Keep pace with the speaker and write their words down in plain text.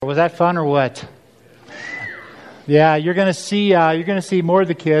Was that fun or what? Yeah, you're going to see more of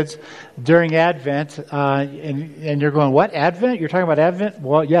the kids during Advent, and you're going, what, Advent? You're talking about Advent?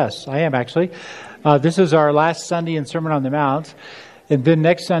 Well, yes, I am actually. This is our last Sunday in Sermon on the Mount, and then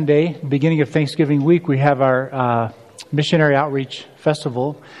next Sunday, beginning of Thanksgiving week, we have our Missionary Outreach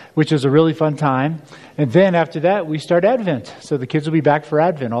Festival, which is a really fun time. And then after that, we start Advent. So the kids will be back for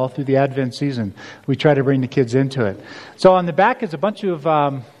Advent all through the Advent season. We try to bring the kids into it. So on the back is a bunch of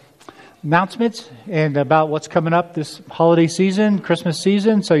announcements and about what's coming up this holiday season, Christmas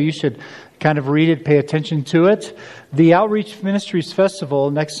season. So you should kind of read it, pay attention to it. The Outreach Ministries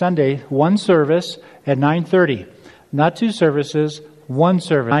Festival next Sunday, one service at 9:30. Not two services, one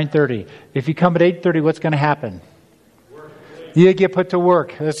service, 9:30. If you come at 8:30, what's going to happen? You get put to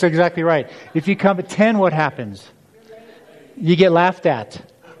work. That's exactly right. If you come at 10, what happens? You get laughed at.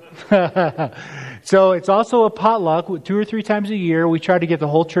 So it's also a potluck. 2 or 3 times a year, we try to get the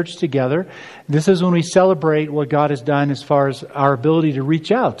whole church together. This is when we celebrate what God has done as far as our ability to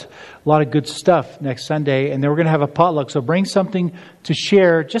reach out. A lot of good stuff next Sunday. And then we're going to have a potluck. So bring something to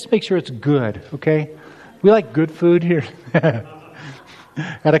share. Just make sure it's good, okay? We like good food here.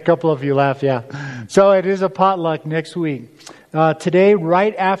 Had a couple of you laugh, yeah. So it is a potluck next week. Today,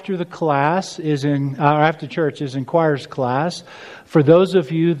 right after the class after church is in choir's class. For those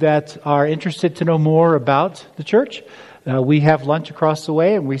of you that are interested to know more about the church, we have lunch across the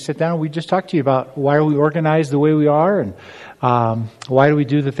way, and we sit down and we just talk to you about why are we organized the way we are, and why do we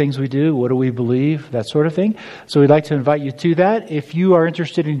do the things we do, what do we believe, that sort of thing. So we'd like to invite you to that. If you are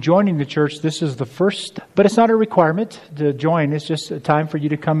interested in joining the church, this is the first, but it's not a requirement to join. It's just a time for you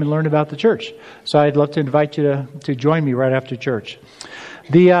to come and learn about the church. So I'd love to invite you to join me right after church.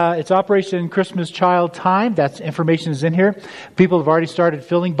 It's Operation Christmas Child Time. That information is in here. People have already started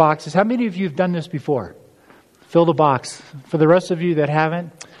filling boxes. How many of you have done this before? Filled a box. For the rest of you that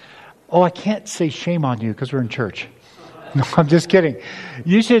haven't, I can't say shame on you because we're in church. No, I'm just kidding.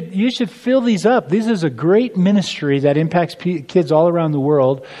 You should fill these up. This is a great ministry that impacts kids all around the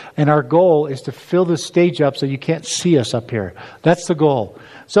world, and our goal is to fill the stage up so you can't see us up here. That's the goal.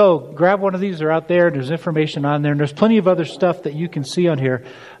 So grab one of these. They're out there. There's information on there, and there's plenty of other stuff that you can see on here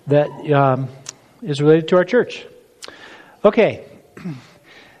that is related to our church. Okay.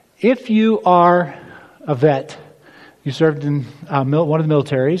 If you are a vet, you served in one of the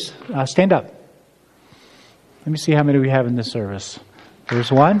militaries, stand up. Let me see how many we have in this service.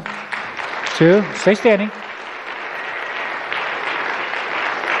 There's 1, 2. Stay standing.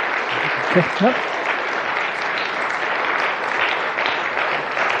 Okay. Nope.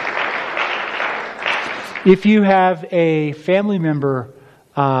 If you have a family member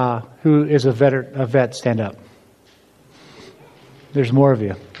who is a vet, stand up. There's more of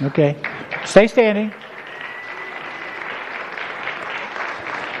you. Okay. Stay standing.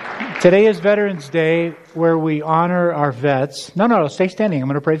 Today is Veterans Day, where we honor our vets. No, stay standing. I'm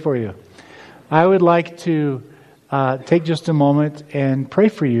going to pray for you. I would like to take just a moment and pray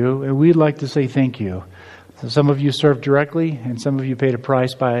for you, and we'd like to say thank you. So some of you served directly, and some of you paid a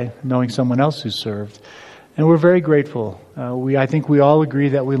price by knowing someone else who served. And we're very grateful. I think we all agree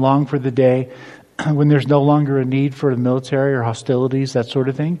that we long for the day when there's no longer a need for the military or hostilities, that sort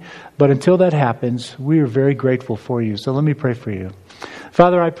of thing. But until that happens, we are very grateful for you. So let me pray for you.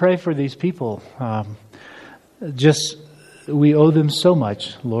 Father, I pray for these people. We owe them so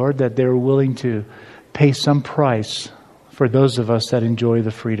much, Lord, that they're willing to pay some price for those of us that enjoy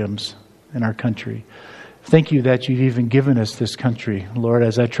the freedoms in our country. Thank you that you've even given us this country. Lord,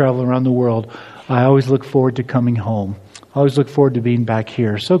 as I travel around the world, I always look forward to coming home. I always look forward to being back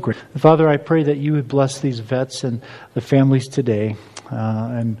here. So great. Father, I pray that you would bless these vets and the families today.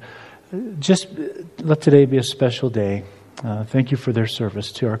 And just let today be a special day. Thank you for their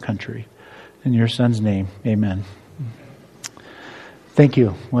service to our country. In your Son's name, amen. Thank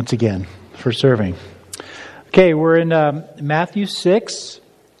you once again for serving. Okay, we're in Matthew 6.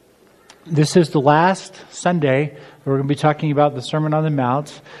 This is the last Sunday. We're going to be talking about the Sermon on the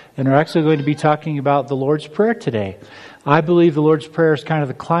Mount, and we're actually going to be talking about the Lord's Prayer today. I believe the Lord's Prayer is kind of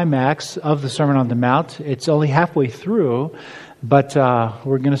the climax of the Sermon on the Mount. It's only halfway through, but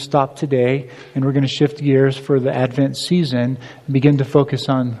we're going to stop today, and we're going to shift gears for the Advent season and begin to focus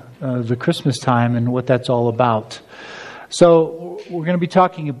on the Christmas time and what that's all about. So we're going to be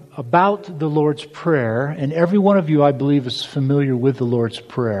talking about the Lord's Prayer, and every one of you, I believe, is familiar with the Lord's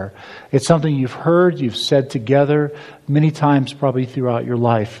Prayer. It's something you've heard, you've said together many times probably throughout your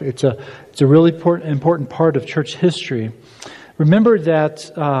life. It's a really important part of church history. Remember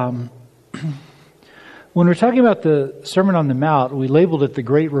that when we're talking about the Sermon on the Mount, we labeled it the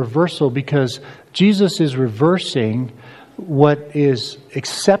Great Reversal because Jesus is reversing what is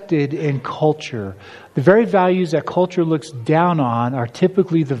accepted in culture. The very values that culture looks down on are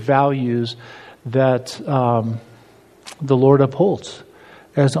typically the values that the Lord upholds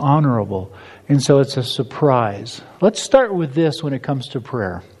as honorable. And so it's a surprise. Let's start with this when it comes to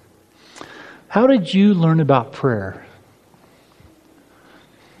prayer. How did you learn about prayer?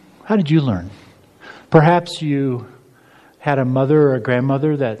 How did you learn? Perhaps you had a mother or a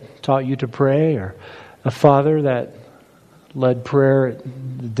grandmother that taught you to pray, or a father that led prayer at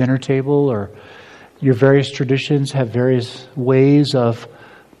the dinner table, or your various traditions have various ways of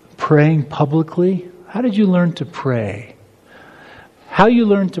praying publicly. How did you learn to pray? How you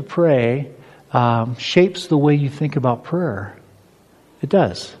learn to pray shapes the way you think about prayer. It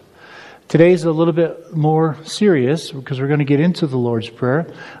does. Today's a little bit more serious because we're going to get into the Lord's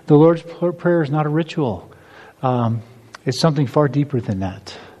Prayer. The Lord's Prayer is not a ritual. It's something far deeper than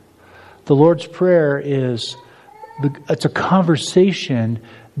that. The Lord's Prayer it's a conversation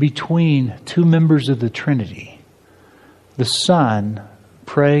between two members of the Trinity. The Son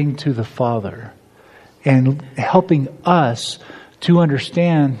praying to the Father and helping us to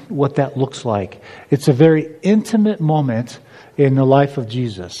understand what that looks like. It's a very intimate moment in the life of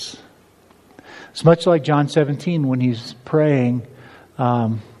Jesus. It's much like John 17 when he's praying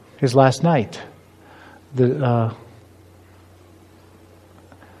his last night. It's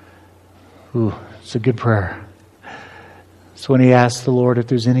a good prayer. It's when he asks the Lord if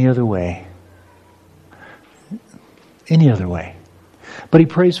there's any other way. Any other way. But he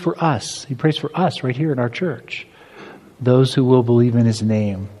prays for us. He prays for us right here in our church. Those who will believe in his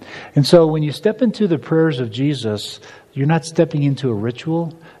name. And so when you step into the prayers of Jesus, you're not stepping into a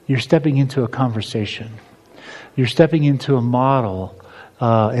ritual. You're stepping into a conversation. You're stepping into a model,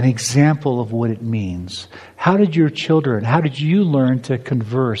 an example of what it means. How did you learn to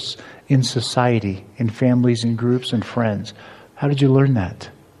converse in society, in families, in groups, and friends? How did you learn that?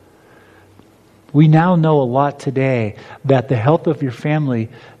 We now know a lot today that the health of your family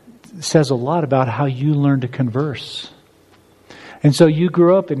says a lot about how you learn to converse. And so you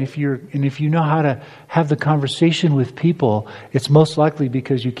grew up, and if you know how to have the conversation with people, it's most likely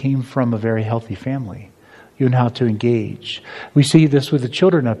because you came from a very healthy family. You know how to engage. We see this with the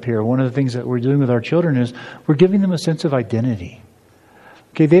children up here. One of the things that we're doing with our children is we're giving them a sense of identity.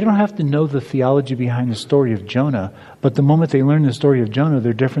 Okay, they don't have to know the theology behind the story of Jonah, but the moment they learn the story of Jonah,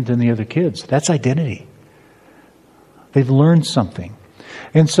 they're different than the other kids. That's identity. They've learned something.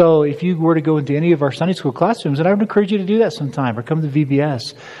 And so if you were to go into any of our Sunday school classrooms, and I would encourage you to do that sometime, or come to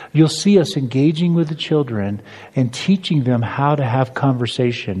VBS, you'll see us engaging with the children and teaching them how to have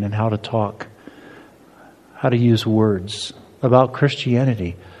conversation and how to talk, how to use words about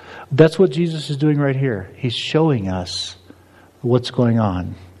Christianity. That's what Jesus is doing right here. He's showing us what's going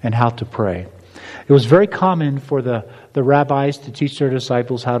on and how to pray. It was very common for the rabbis to teach their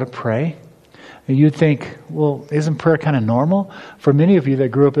disciples how to pray. And you'd think, well, isn't prayer kind of normal? For many of you that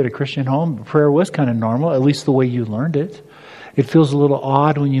grew up in a Christian home, prayer was kind of normal, at least the way you learned it. It feels a little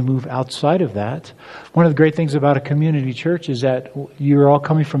odd when you move outside of that. One of the great things about a community church is that you're all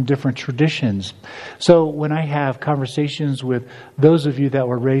coming from different traditions. So when I have conversations with those of you that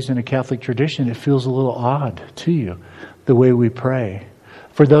were raised in a Catholic tradition, it feels a little odd to you, the way we pray.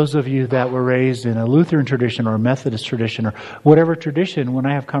 For those of you that were raised in a Lutheran tradition or a Methodist tradition or whatever tradition, when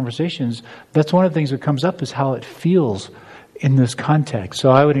I have conversations, that's one of the things that comes up is how it feels in this context.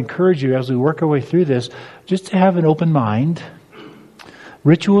 So I would encourage you as we work our way through this, just to have an open mind.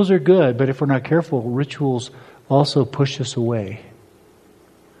 Rituals are good, but if we're not careful, rituals also push us away.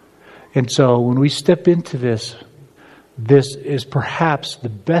 And so when we step into this is perhaps the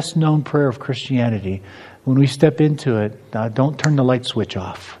best known prayer of Christianity. When we step into it, don't turn the light switch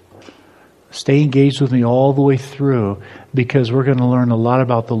off. Stay engaged with me all the way through, because we're going to learn a lot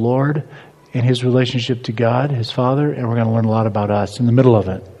about the Lord and His relationship to God, His Father, and we're going to learn a lot about us in the middle of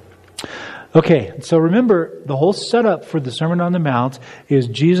it. Okay, so remember, the whole setup for the Sermon on the Mount is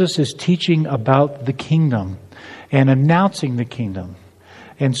Jesus is teaching about the kingdom and announcing the kingdom.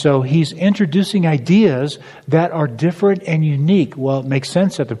 And so He's introducing ideas that are different and unique. Well, it makes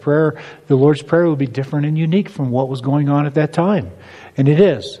sense that the Lord's Prayer will be different and unique from what was going on at that time. And it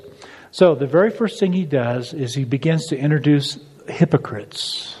is. So the very first thing He does is He begins to introduce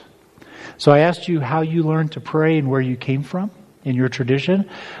hypocrites. So I asked you how you learned to pray and where you came from in your tradition.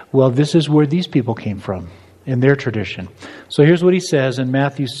 Well, this is where these people came from in their tradition. So here's what He says in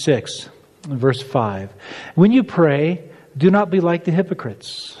Matthew 6, verse 5. When you pray, do not be like the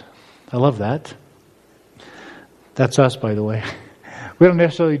hypocrites. I love that. That's us, by the way. We don't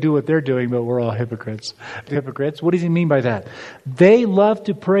necessarily do what they're doing, but we're all hypocrites. Hypocrites. What does he mean by that? They love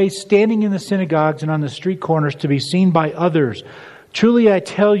to pray standing in the synagogues and on the street corners to be seen by others. Truly I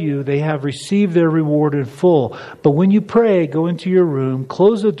tell you, they have received their reward in full. But when you pray, go into your room,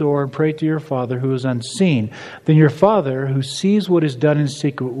 close the door, and pray to your Father who is unseen. Then your Father, who sees what is done in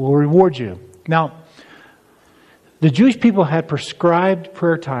secret, will reward you. Now, the Jewish people had prescribed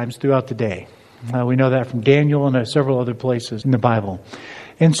prayer times throughout the day. We know that from Daniel and several other places in the Bible.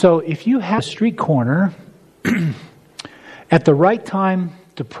 And so if you have a street corner at the right time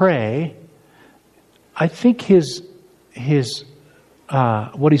to pray, I think what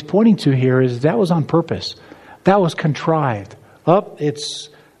he's pointing to here is that was on purpose. That was contrived. It's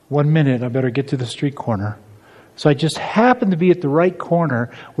 1 minute, I better get to the street corner. So I just happen to be at the right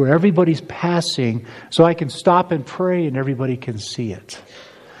corner where everybody's passing so I can stop and pray and everybody can see it.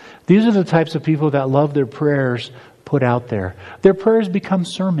 These are the types of people that love their prayers put out there. Their prayers become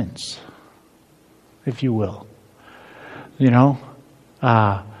sermons, if you will.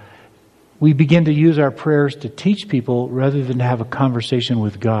 We begin to use our prayers to teach people rather than to have a conversation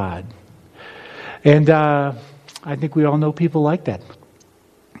with God. And I think we all know people like that.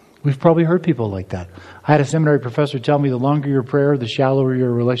 We've probably heard people like that. I had a seminary professor tell me the longer your prayer, the shallower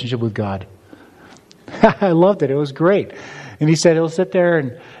your relationship with God. I loved it. It was great. And he said he'll sit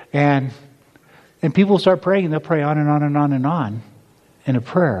there and people will start praying, and they'll pray on and on and on and on in a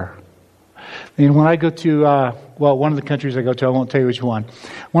prayer. And when I go to, one of the countries I go to, I won't tell you which one.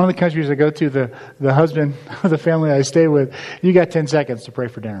 One of the countries I go to, the husband of the family I stay with, you got 10 seconds to pray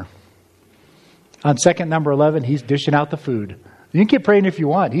for dinner. On second number 11, he's dishing out the food. You can keep praying if you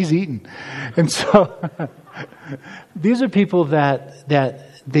want. He's eating. And so these are people that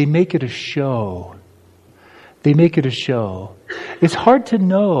they make it a show. They make it a show. It's hard to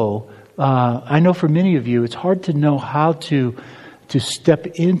know. I know for many of you, it's hard to know how to step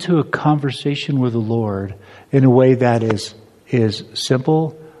into a conversation with the Lord in a way that is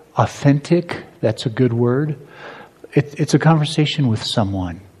simple, authentic. That's a good word. It's a conversation with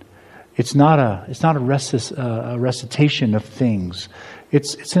someone. It's not a recitation of things.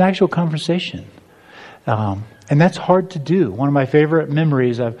 It's an actual conversation. And that's hard to do. One of my favorite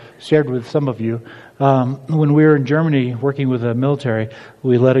memories I've shared with some of you, when we were in Germany working with the military,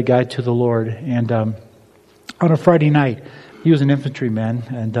 we led a guy to the Lord. And on a Friday night, he was an infantryman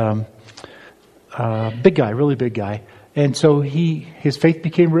and big guy, really big guy. And so his faith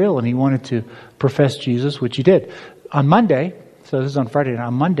became real and he wanted to profess Jesus, which he did. On Monday, so this is on Friday, and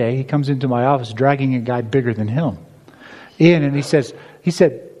on Monday, he comes into my office dragging a guy bigger than him in, and he said,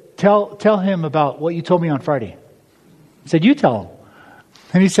 tell him about what you told me on Friday. I said, you tell him.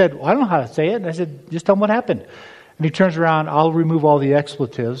 And he said, well, I don't know how to say it. And I said, just tell him what happened. And he turns around, I'll remove all the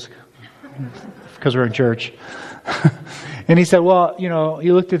expletives because we're in church. And he said, well,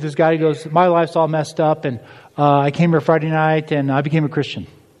 he looked at this guy, he goes, my life's all messed up, and I came here Friday night, and I became a Christian.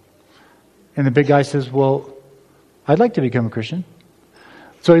 And the big guy says, well, I'd like to become a Christian.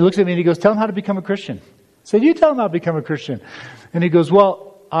 So he looks at me and he goes, tell him how to become a Christian. I said, you tell him how to become a Christian. And he goes,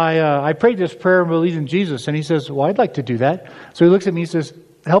 well, I prayed this prayer and believed in Jesus. And he says, well, I'd like to do that. So he looks at me and says,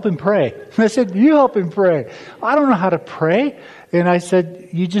 help him pray. And I said, you help him pray. I don't know how to pray. And I said,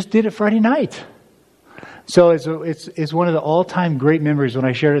 you just did it Friday night. So it's one of the all-time great memories. When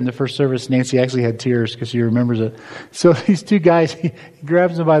I shared it in the first service, Nancy actually had tears because she remembers it. So these two guys, he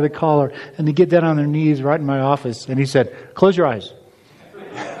grabs them by the collar and they get down on their knees right in my office. And he said, close your eyes.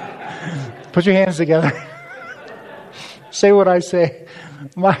 Put your hands together. Say what I say.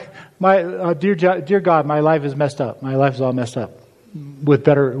 My dear God, my life is messed up. My life is all messed up. With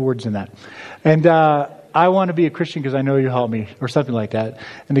better words than that. And I want to be a Christian because I know you help me, or something like that.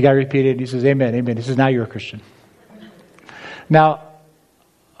 And the guy repeated, he says, amen, amen. He says, now you're a Christian. Now,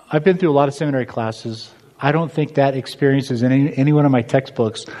 I've been through a lot of seminary classes. I don't think that experience is in any one of my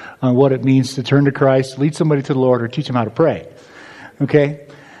textbooks on what it means to turn to Christ, lead somebody to the Lord, or teach them how to pray. Okay?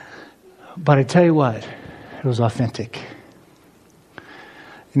 But I tell you what, it was authentic.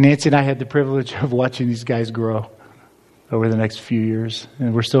 Nancy and I had the privilege of watching these guys grow over the next few years.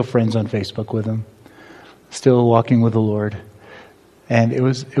 And we're still friends on Facebook with them. Still walking with the Lord. And it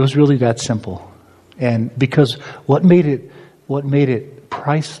was really that simple. And because what made it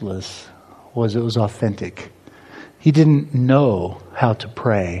priceless was it was authentic. He didn't know how to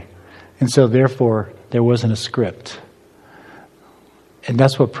pray. And so therefore there wasn't a script. And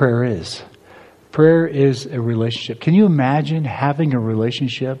that's what prayer is. Prayer is a relationship. Can you imagine having a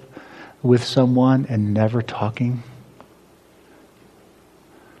relationship with someone and never talking?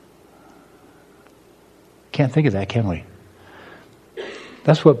 Can't think of that, can we?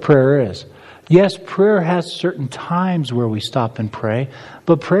 That's what prayer is. Yes, prayer has certain times where we stop and pray,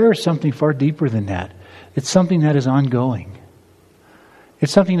 but prayer is something far deeper than that. It's something that is ongoing.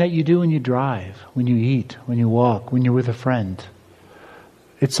 It's something that you do when you drive, when you eat, when you walk, when you're with a friend.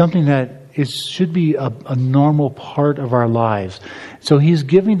 It's something that should be a normal part of our lives. So he's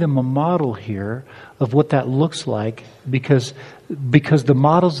giving them a model here of what that looks like because the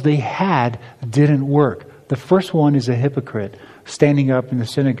models they had didn't work. The first one is a hypocrite standing up in the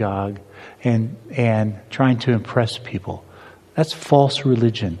synagogue and trying to impress people. That's false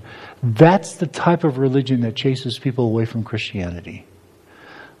religion. That's the type of religion that chases people away from Christianity.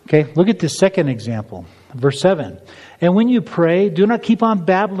 Okay, look at the second example. Verse 7. And when you pray, do not keep on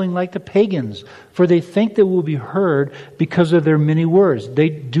babbling like the pagans, for they think they will be heard because of their many words. They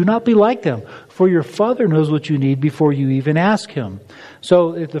do not be like them, for your Father knows what you need before you even ask Him.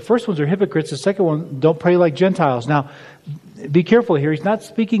 So if the first ones are hypocrites, the second one, don't pray like Gentiles. Now, be careful here. He's not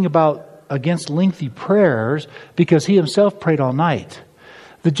speaking about against lengthy prayers because he himself prayed all night.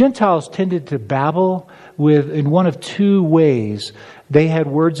 The Gentiles tended to babble in one of two ways. They had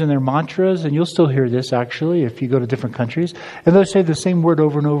words in their mantras, and you'll still hear this actually if you go to different countries. And they'll say the same word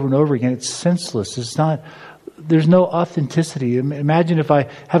over and over and over again. It's senseless. There's no authenticity. Imagine if I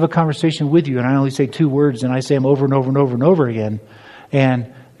have a conversation with you and I only say two words and I say them over and over and over and over again.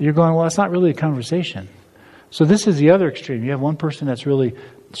 And you're going, well, it's not really a conversation. So this is the other extreme. You have one person that's really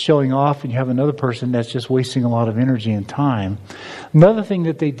showing off and you have another person that's just wasting a lot of energy and time. Another thing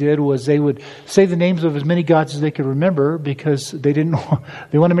that they did was they would say the names of as many gods as they could remember because they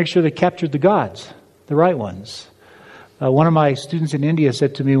want to make sure they captured the gods, the right ones. One of my students in India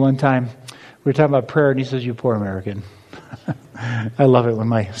said to me one time, we were talking about prayer, and he says, "You poor American." I love it when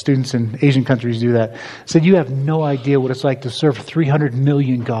my students in Asian countries do that. Said, "You have no idea what it's like to serve 300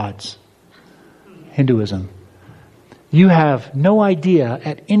 million gods." Hinduism. You have no idea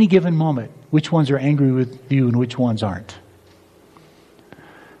at any given moment which ones are angry with you and which ones aren't.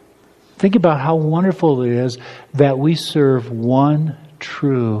 Think about how wonderful it is that we serve one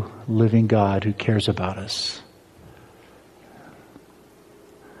true living God who cares about us.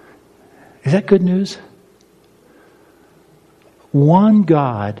 Is that good news? One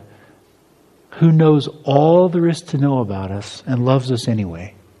God who knows all there is to know about us and loves us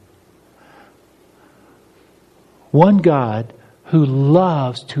anyway. One God who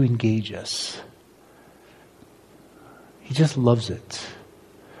loves to engage us. He just loves it.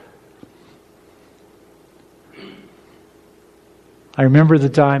 I remember the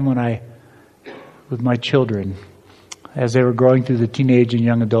time when with my children, as they were growing through the teenage and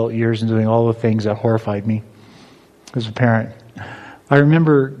young adult years and doing all the things that horrified me as a parent. I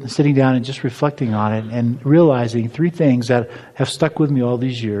remember sitting down and just reflecting on it and realizing three things that have stuck with me all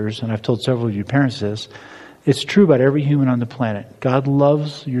these years, and I've told several of you parents this. It's true about every human on the planet. God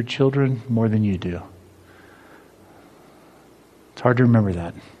loves your children more than you do. It's hard to remember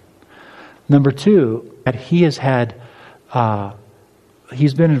that. Number two, that He has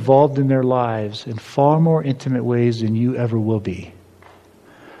He's been involved in their lives in far more intimate ways than you ever will be.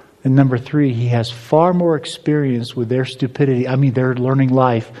 And number three, He has far more experience with their stupidity. I mean, their learning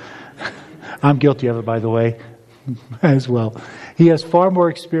life. I'm guilty of it, by the way, as well. He has far more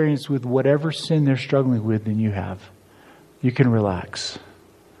experience with whatever sin they're struggling with than you have. You can relax.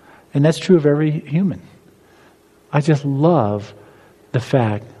 And that's true of every human. I just love the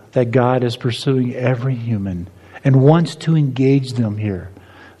fact that God is pursuing every human and wants to engage them here.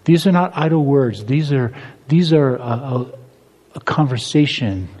 These are not idle words. These are a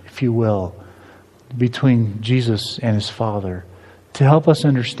conversation, if you will, between Jesus and His Father to help us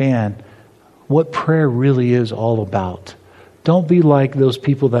understand what prayer really is all about. Don't be like those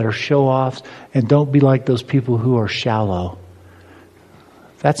people that are show-offs, and don't be like those people who are shallow.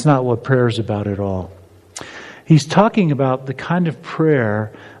 That's not what prayer is about at all. He's talking about the kind of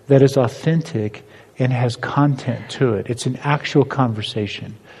prayer that is authentic and has content to it. It's an actual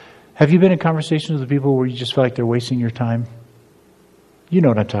conversation. Have you been in conversations with people where you just feel like they're wasting your time? You know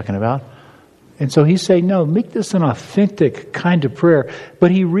what I'm talking about. And so he's saying, no, make this an authentic kind of prayer.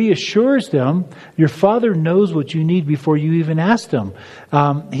 But he reassures them, your Father knows what you need before you even ask them.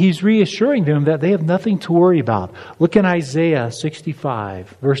 He's reassuring them that they have nothing to worry about. Look in Isaiah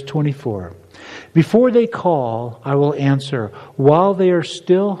 65, verse 24. Before they call, I will answer. While they are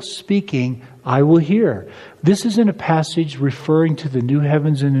still speaking, I will hear. This isn't a passage referring to the new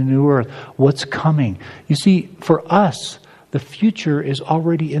heavens and the new earth, what's coming. You see, for us, the future is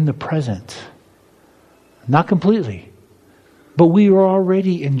already in the present. Not completely, but we are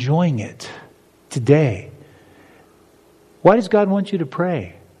already enjoying it today. Why does God want you to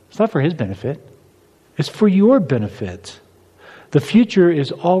pray? It's not for His benefit. It's for your benefit. The future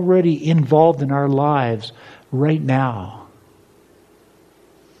is already involved in our lives right now.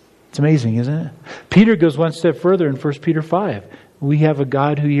 It's amazing, isn't it? Peter goes one step further in 1 Peter 5. We have a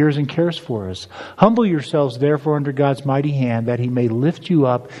God who hears and cares for us. Humble yourselves, therefore, under God's mighty hand, that He may lift you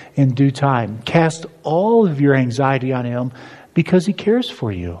up in due time. Cast all of your anxiety on Him, because He cares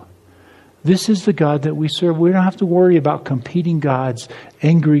for you. This is the God that we serve. We don't have to worry about competing gods,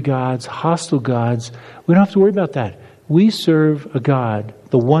 angry gods, hostile gods. We don't have to worry about that. We serve a God,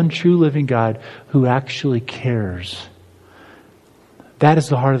 the one true living God, who actually cares. That is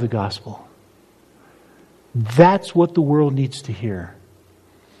the heart of the gospel. That's what the world needs to hear.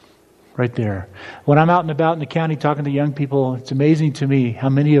 Right there. When I'm out and about in the county talking to young people, it's amazing to me how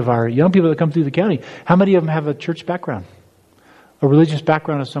many of our young people that come through the county, how many of them have a church background, a religious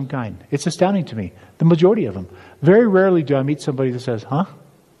background of some kind. It's astounding to me. The majority of them. Very rarely do I meet somebody that says, huh?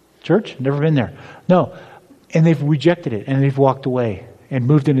 Church? Never been there. No. And they've rejected it and they've walked away and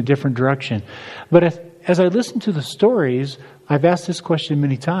moved in a different direction. But as I listen to the stories, I've asked this question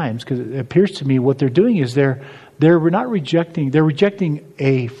many times because it appears to me what they're doing is they're rejecting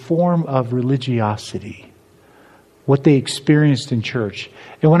a form of religiosity, what they experienced in church.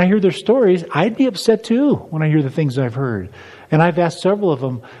 And when I hear their stories, I'd be upset too when I hear the things I've heard. And I've asked several of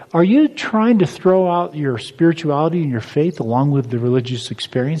them, are you trying to throw out your spirituality and your faith along with the religious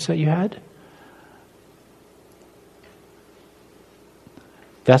experience that you had?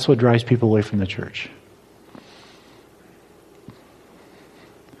 That's what drives people away from the church.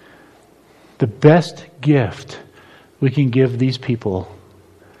 The best gift we can give these people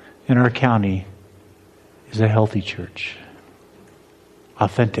in our county is a healthy church.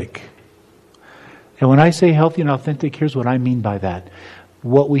 Authentic. And when I say healthy and authentic, here's what I mean by that.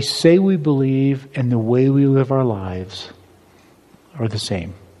 What we say we believe and the way we live our lives are the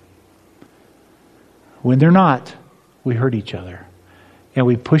same. When they're not, we hurt each other. And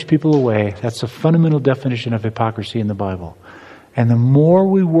we push people away. That's a fundamental definition of hypocrisy in the Bible. And the more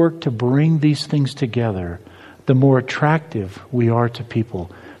we work to bring these things together, the more attractive we are to people.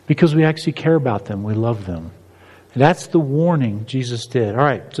 Because we actually care about them. We love them. And that's the warning Jesus did. All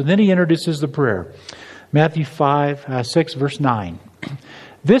right, so then He introduces the prayer. Matthew 6, verse 9.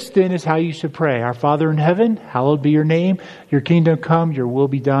 This then is how you should pray. Our Father in heaven, hallowed be your name. Your kingdom come, your will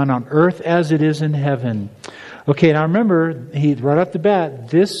be done on earth as it is in heaven. Okay, now remember, right off the bat,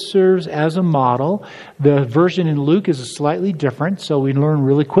 this serves as a model. The version in Luke is slightly different, so we learn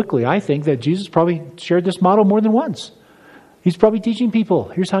really quickly, I think, that Jesus probably shared this model more than once. He's probably teaching people,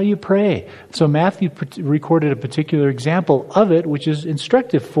 here's how you pray. So Matthew recorded a particular example of it, which is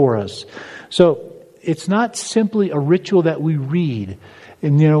instructive for us. So it's not simply a ritual that we read.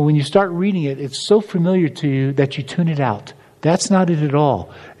 And when you start reading it, it's so familiar to you that you tune it out. That's not it at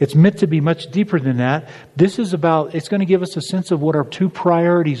all. It's meant to be much deeper than that. This is it's going to give us a sense of what our two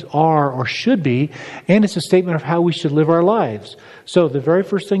priorities are or should be, and it's a statement of how we should live our lives. So the very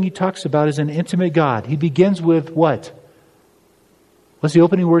first thing He talks about is an intimate God. He begins with what? What's the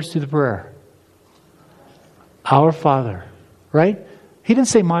opening words to the prayer? Our Father, right? He didn't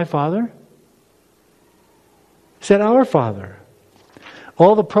say my Father. He said our Father.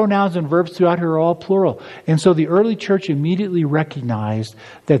 All the pronouns and verbs throughout here are all plural. And so the early church immediately recognized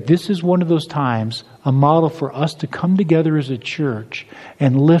that this is one of those times, a model for us to come together as a church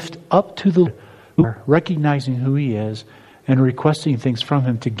and lift up to the Lord, recognizing who He is and requesting things from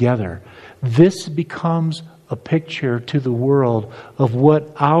Him together. This becomes a picture to the world of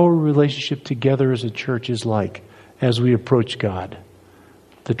what our relationship together as a church is like as we approach God,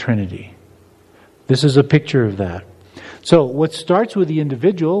 the Trinity. This is a picture of that. So what starts with the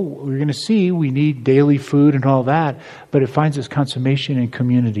individual, we're going to see we need daily food and all that, but it finds its consummation in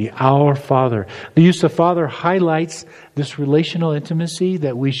community. Our Father. The use of Father highlights this relational intimacy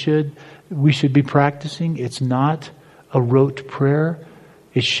that we should be practicing. It's not a rote prayer.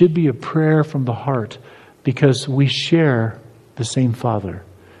 It should be a prayer from the heart because we share the same Father.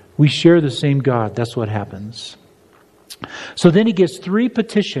 We share the same God. That's what happens. So then He gives three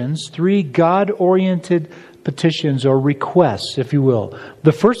petitions, three God-oriented petitions or requests, if you will.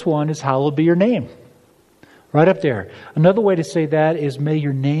 The first one is, hallowed be your name. Right up there. Another way to say that is, may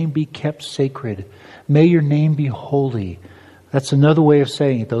your name be kept sacred. May your name be holy. That's another way of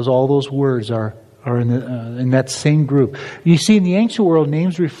saying it. All those words are in that same group. You see, in the ancient world,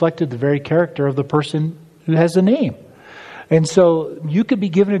 names reflected the very character of the person who has the name. And so you could be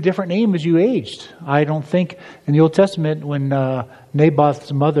given a different name as you aged. I don't think in the Old Testament when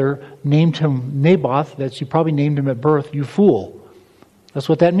Naboth's mother named him Naboth, that she probably named him at birth, you fool. That's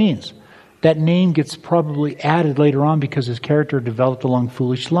what that means. That name gets probably added later on because his character developed along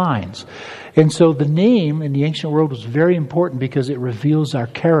foolish lines. And so the name in the ancient world was very important because it reveals our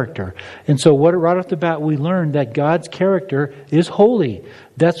character. And so right off the bat, we learned that God's character is holy.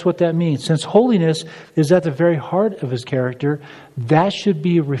 That's what that means. Since holiness is at the very heart of his character, that should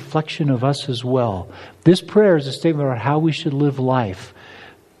be a reflection of us as well. This prayer is a statement about how we should live life.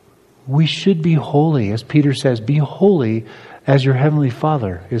 We should be holy. As Peter says, be holy as your heavenly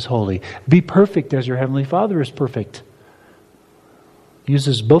Father is holy. Be perfect as your heavenly Father is perfect.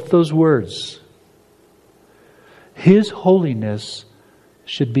 Uses both those words. His holiness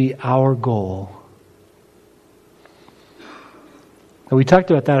should be our goal. And we talked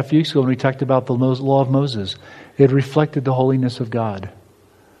about that a few weeks ago when we talked about the law of Moses. It reflected the holiness of God.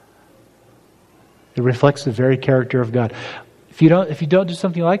 It reflects the very character of God. If you don't do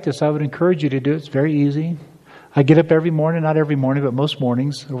something like this, I would encourage you to do it. It's very easy. I get up every morning, not every morning, but most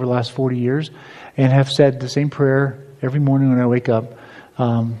mornings over the last 40 years, and have said the same prayer every morning when I wake up.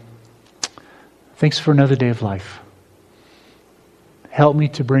 Thanks for another day of life. Help me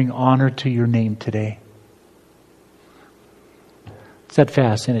to bring honor to your name today. It's that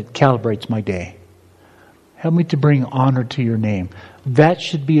fast, and it calibrates my day. Help me to bring honor to your name. That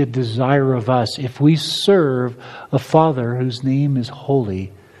should be a desire of us. If we serve a Father whose name is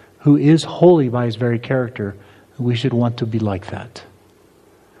holy, who is holy by his very character, we should want to be like that.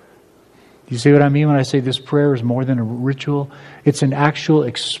 You see what I mean when I say this prayer is more than a ritual? It's an actual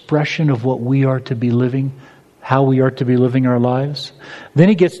expression of what we are to be living, how we are to be living our lives. Then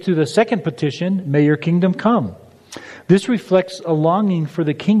he gets to the second petition, may your kingdom come. This reflects a longing for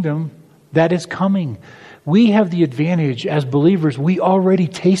the kingdom that is coming. We have the advantage as believers, we already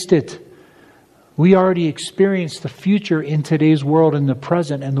taste it. We already experience the future in today's world and the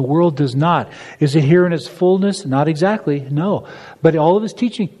present, and the world does not. Is it here in its fullness? Not exactly, no. But all of his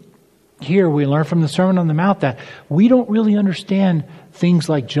teaching here, we learn from the Sermon on the Mount that we don't really understand things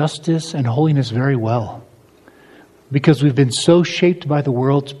like justice and holiness very well. Because we've been so shaped by the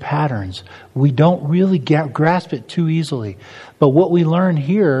world's patterns. We don't really grasp it too easily. But what we learn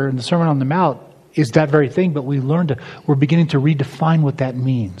here in the Sermon on the Mount is that very thing, but we're beginning to redefine what that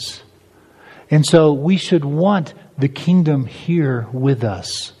means. And so we should want the kingdom here with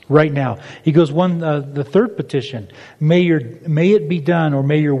us right now. He goes the third petition, may it be done, or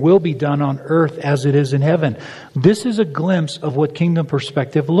may your will be done on earth as it is in heaven. This is a glimpse of what kingdom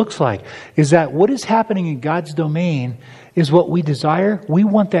perspective looks like. Is that what is happening in God's domain is what we desire. We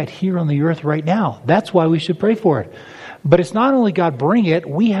want that here on the earth right now. That's why we should pray for it. But it's not only God bring it,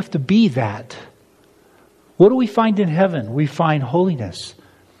 we have to be that. What do we find in heaven? We find holiness.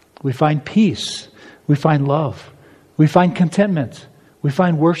 We find peace. We find love. We find contentment. We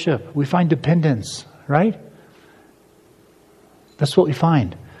find worship. We find dependence. Right? That's what we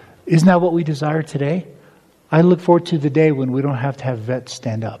find. Isn't that what we desire today? I look forward to the day when we don't have to have vets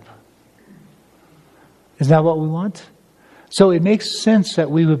stand up. Isn't that what we want? So it makes sense that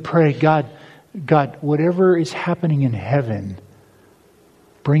we would pray, God, whatever is happening in heaven,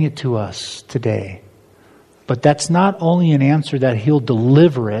 bring it to us today. But that's not only an answer that He'll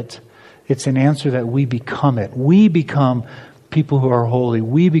deliver it, it's an answer that we become it. We become people who are holy.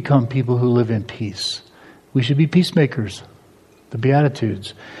 We become people who live in peace. We should be peacemakers, the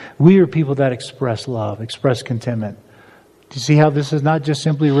Beatitudes. We are people that express love, express contentment. Do you see how this is not just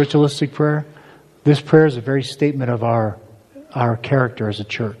simply a ritualistic prayer? This prayer is a very statement of our character as a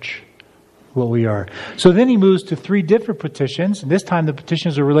church, what we are. So then he moves to 3 different petitions, and this time the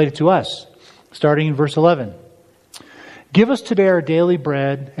petitions are related to us. Starting in verse 11. Give us today our daily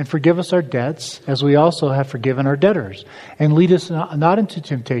bread, and forgive us our debts, as we also have forgiven our debtors. And lead us not into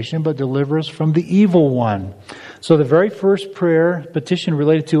temptation, but deliver us from the evil one. So the very first prayer, petition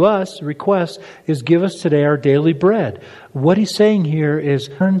related to us, request, is give us today our daily bread. What he's saying here is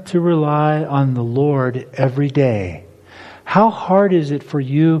learn to rely on the Lord every day. How hard is it for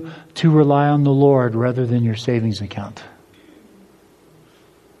you to rely on the Lord rather than your savings account?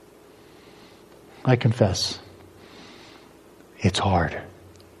 I confess, it's hard.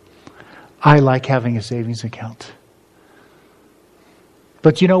 I like having a savings account.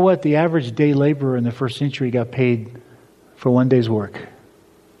 But you know what? The average day laborer in the first century got paid for one day's work.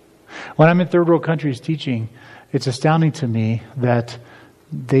 When I'm in third world countries teaching, it's astounding to me that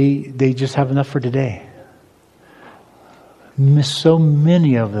they just have enough for today. So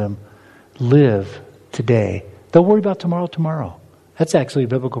many of them live today. They'll worry about tomorrow. That's actually a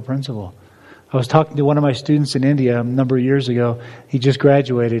biblical principle. I was talking to one of my students in India a number of years ago. He just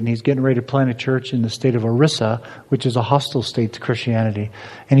graduated and he's getting ready to plant a church in the state of Orissa, which is a hostile state to Christianity.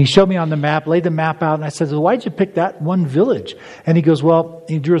 And he showed me on the map, laid the map out, and I said, well, why'd you pick that one village? And he goes, well,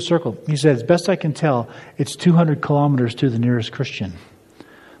 he drew a circle. He said, as best I can tell, it's 200 kilometers to the nearest Christian.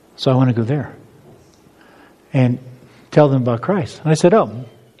 So I want to go there and tell them about Christ. And I said, oh,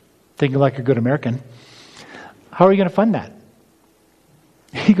 thinking like a good American, how are you going to fund that?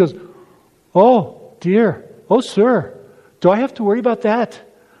 He goes, oh, dear. Oh, sir. Do I have to worry about that?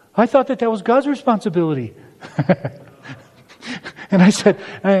 I thought that was God's responsibility. And I said,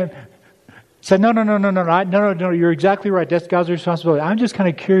 no, you're exactly right. That's God's responsibility. I'm just kind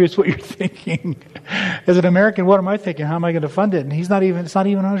of curious what you're thinking. As an American, what am I thinking? How am I going to fund it? And it's not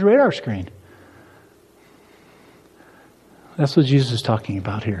even on his radar screen. That's what Jesus is talking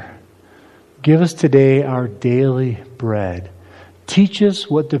about here. Give us today our daily bread. Teach us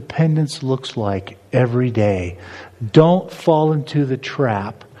what dependence looks like every day. Don't fall into the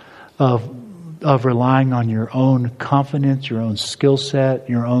trap of relying on your own confidence, your own skill set,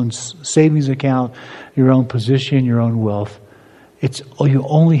 your own savings account, your own position, your own wealth. You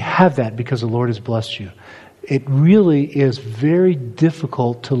only have that because the Lord has blessed you. It really is very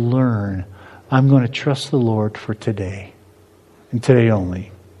difficult to learn. I'm going to trust the Lord for today, and today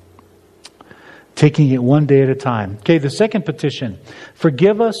only. Taking it one day at a time. Okay, the second petition.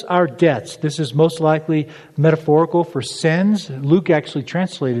 Forgive us our debts. This is most likely metaphorical for sins. Luke actually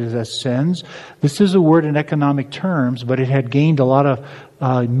translated it as sins. This is a word in economic terms, but it had gained a lot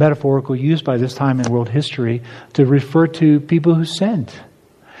of metaphorical use by this time in world history to refer to people who sinned.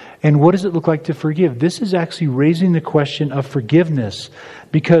 And what does it look like to forgive? This is actually raising the question of forgiveness,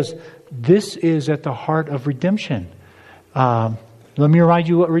 because this is at the heart of redemption. Let me remind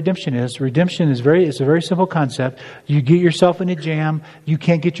you what redemption is. Redemption is it's a very simple concept. You get yourself in a jam. You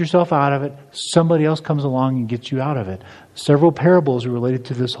can't get yourself out of it. Somebody else comes along and gets you out of it. Several parables are related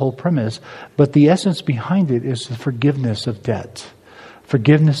to this whole premise, but the essence behind it is the forgiveness of debt,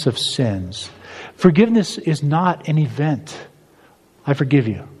 forgiveness of sins. Forgiveness is not an event. I forgive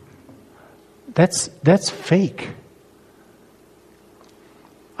you. That's fake.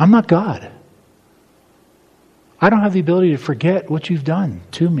 I'm not God. I don't have the ability to forget what you've done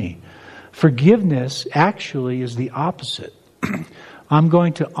to me. Forgiveness actually is the opposite. I'm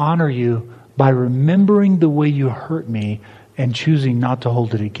going to honor you by remembering the way you hurt me and choosing not to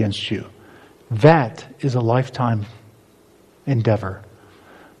hold it against you. That is a lifetime endeavor.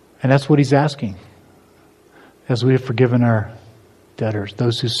 And that's what he's asking. As we have forgiven our debtors,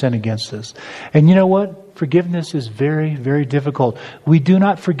 those who sin against us. And you know what? Forgiveness is very, very difficult. We do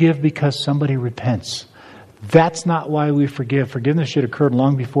not forgive because somebody repents. That's not why we forgive. Forgiveness should occur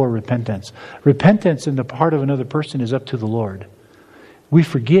long before repentance. Repentance in the part of another person is up to the Lord. We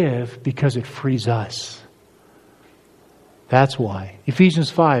forgive because it frees us. That's why. Ephesians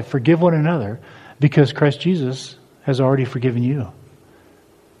 5, forgive one another because Christ Jesus has already forgiven you.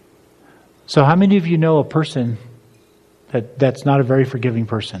 So how many of you know a person that's not a very forgiving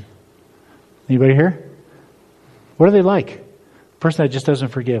person? Anybody here? What are they like? A person that just doesn't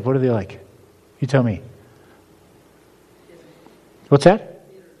forgive, what are they like? You tell me. What's that?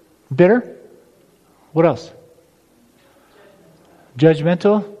 Bitter? What else?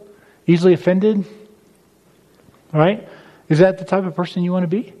 Judgmental? Easily offended? All right? Is that the type of person you want to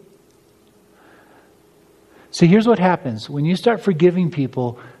be? See, here's what happens. When you start forgiving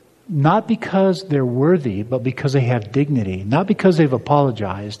people, not because they're worthy, but because they have dignity. Not because they've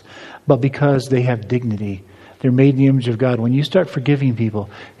apologized, but because they have dignity. They're made in the image of God. When you start forgiving people,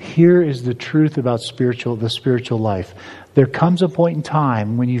 here is the truth about the spiritual life. There comes a point in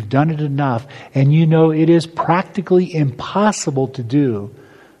time when you've done it enough and you know it is practically impossible to do,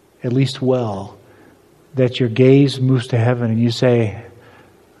 at least well, that your gaze moves to heaven and you say,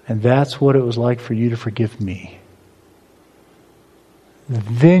 and that's what it was like for you to forgive me.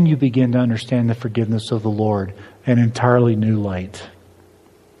 Then you begin to understand the forgiveness of the Lord in an entirely new light.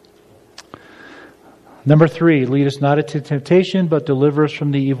 Number 3, lead us not into temptation, but deliver us from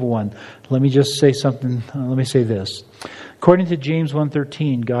the evil one. Let me just say something. Let me say this. According to James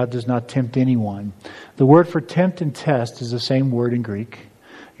 1:13, God does not tempt anyone. The word for tempt and test is the same word in Greek.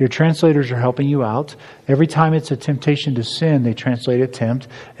 Your translators are helping you out. Every time it's a temptation to sin, they translate it tempt.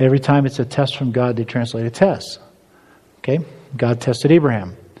 Every time it's a test from God, they translate it test. Okay? God tested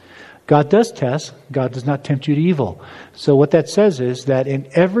Abraham. God does test. God does not tempt you to evil. So what that says is that in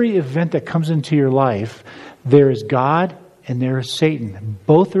every event that comes into your life, there is God and there is Satan.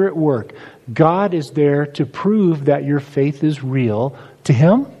 Both are at work. God is there to prove that your faith is real. To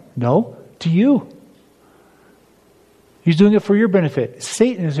him? No. To you. He's doing it for your benefit.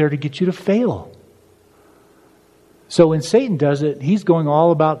 Satan is there to get you to fail. So when Satan does it, he's going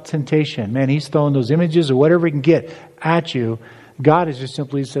all about temptation. Man, he's throwing those images or whatever he can get at you. God is just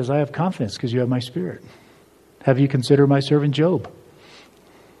simply says, I have confidence because you have my Spirit. Have you considered my servant Job?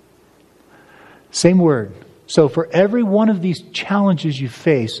 Same word. So for every one of these challenges you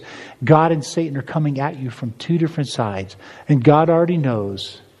face, God and Satan are coming at you from two different sides. And God already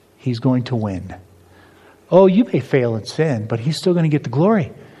knows He's going to win. Oh, you may fail in sin, but He's still going to get the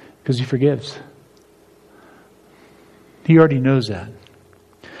glory because He forgives. He already knows that.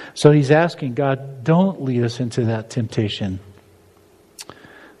 So He's asking God, don't lead us into that temptation,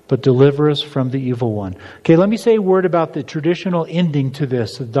 but deliver us from the evil one. Okay, let me say a word about the traditional ending to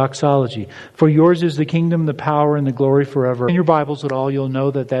this, the doxology. For yours is the kingdom, the power, and the glory forever. In your Bibles at all, you'll know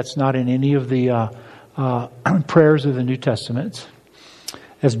that that's not in any of the prayers of the New Testament.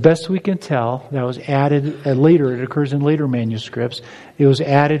 As best we can tell, that was added later. It occurs in later manuscripts. It was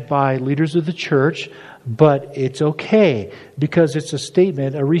added by leaders of the church, but it's okay because it's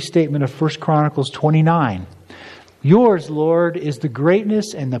a restatement of 1 Chronicles 29. Yours, Lord, is the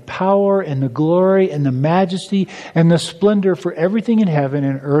greatness and the power and the glory and the majesty and the splendor, for everything in heaven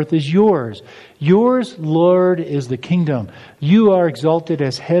and earth is yours. Yours, Lord, is the kingdom. You are exalted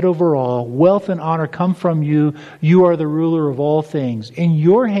as head over all. Wealth and honor come from you. You are the ruler of all things. In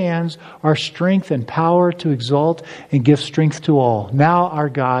your hands are strength and power to exalt and give strength to all. Now, our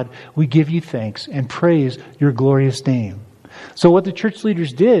God, we give you thanks and praise your glorious name. So what the church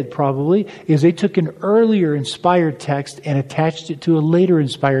leaders did probably is they took an earlier inspired text and attached it to a later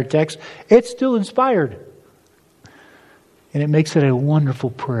inspired text. It's still inspired. And it makes it a wonderful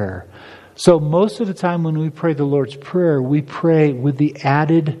prayer. So most of the time when we pray the Lord's Prayer, we pray with the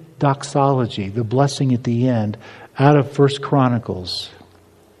added doxology, the blessing at the end, out of 1 Chronicles.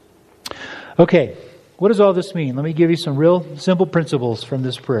 Okay, what does all this mean? Let me give you some real simple principles from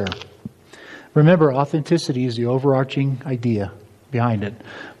this prayer. Remember, authenticity is the overarching idea behind it.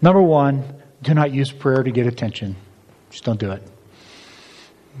 Number one, do not use prayer to get attention. Just don't do it.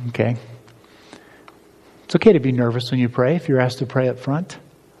 Okay? It's okay to be nervous when you pray if you're asked to pray up front.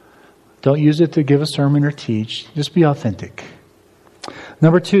 Don't use it to give a sermon or teach. Just be authentic.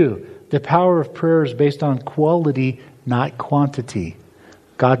 Number two, the power of prayer is based on quality, not quantity.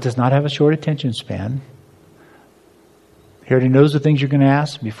 God does not have a short attention span. He already knows the things you're going to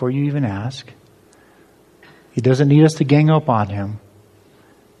ask before you even ask. He doesn't need us to gang up on Him.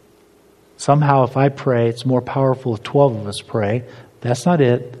 Somehow if I pray, it's more powerful if 12 of us pray. That's not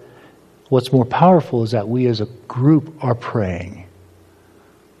it. What's more powerful is that we as a group are praying.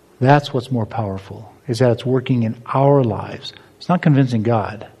 That's what's more powerful, is that it's working in our lives. It's not convincing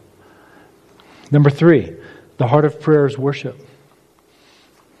God. Number three, the heart of prayer is worship.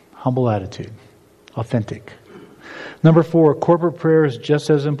 Humble attitude. Authentic. Number four, corporate prayer is just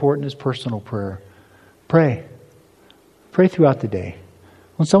as important as personal prayer. Pray. Pray throughout the day.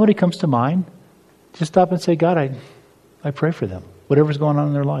 When somebody comes to mind, just stop and say, God, I pray for them. Whatever's going on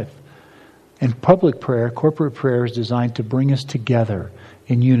in their life. And public prayer, corporate prayer, is designed to bring us together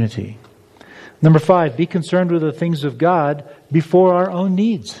in unity. Number five, be concerned with the things of God before our own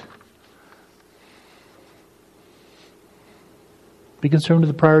needs. Be concerned with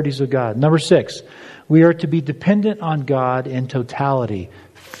the priorities of God. Number six, we are to be dependent on God in totality,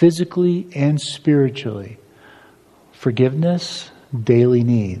 physically and spiritually. Forgiveness, daily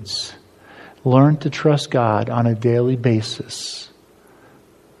needs. Learn to trust God on a daily basis.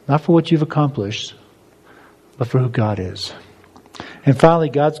 Not for what you've accomplished, but for who God is. And finally,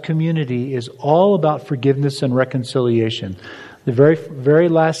 God's community is all about forgiveness and reconciliation. The very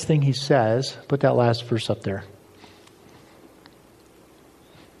last thing He says, put that last verse up there.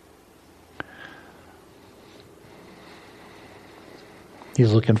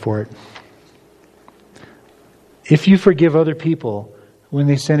 He's looking for it. If you forgive other people when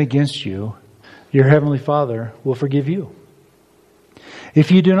they sin against you, your Heavenly Father will forgive you. If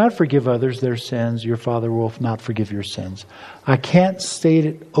you do not forgive others their sins, your Father will not forgive your sins. I can't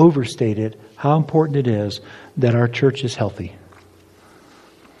overstate it, how important it is that our church is healthy.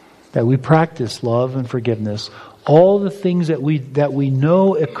 That we practice love and forgiveness. All the things that we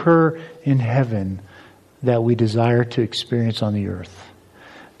know occur in heaven that we desire to experience on the earth.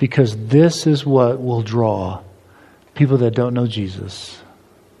 Because this is what will draw people that don't know Jesus,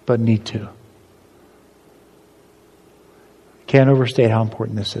 but need to. Can't overstate how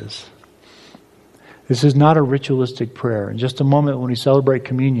important this is. This is not a ritualistic prayer. In just a moment when we celebrate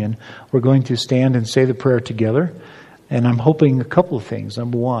communion, we're going to stand and say the prayer together. And I'm hoping a couple of things.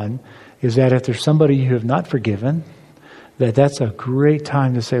 Number one is that if there's somebody you have not forgiven, that's a great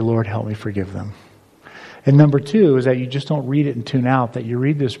time to say, Lord, help me forgive them. And number two is that you just don't read it and tune out, that you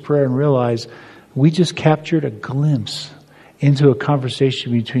read this prayer and realize we just captured a glimpse into a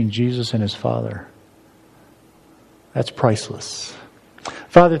conversation between Jesus and his Father. That's priceless.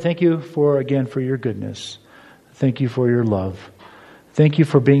 Father, thank you for your goodness. Thank you for your love. Thank you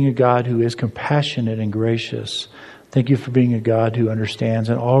for being a God who is compassionate and gracious. Thank you for being a God who understands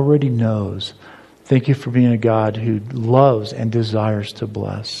and already knows. Thank you for being a God who loves and desires to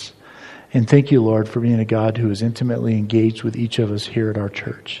bless. And thank you, Lord, for being a God who is intimately engaged with each of us here at our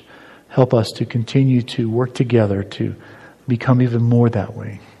church. Help us to continue to work together to become even more that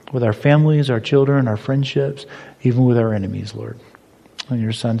way. With our families, our children, our friendships, even with our enemies, Lord. In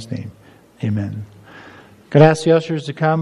your Son's name, amen. Could I ask the ushers to come?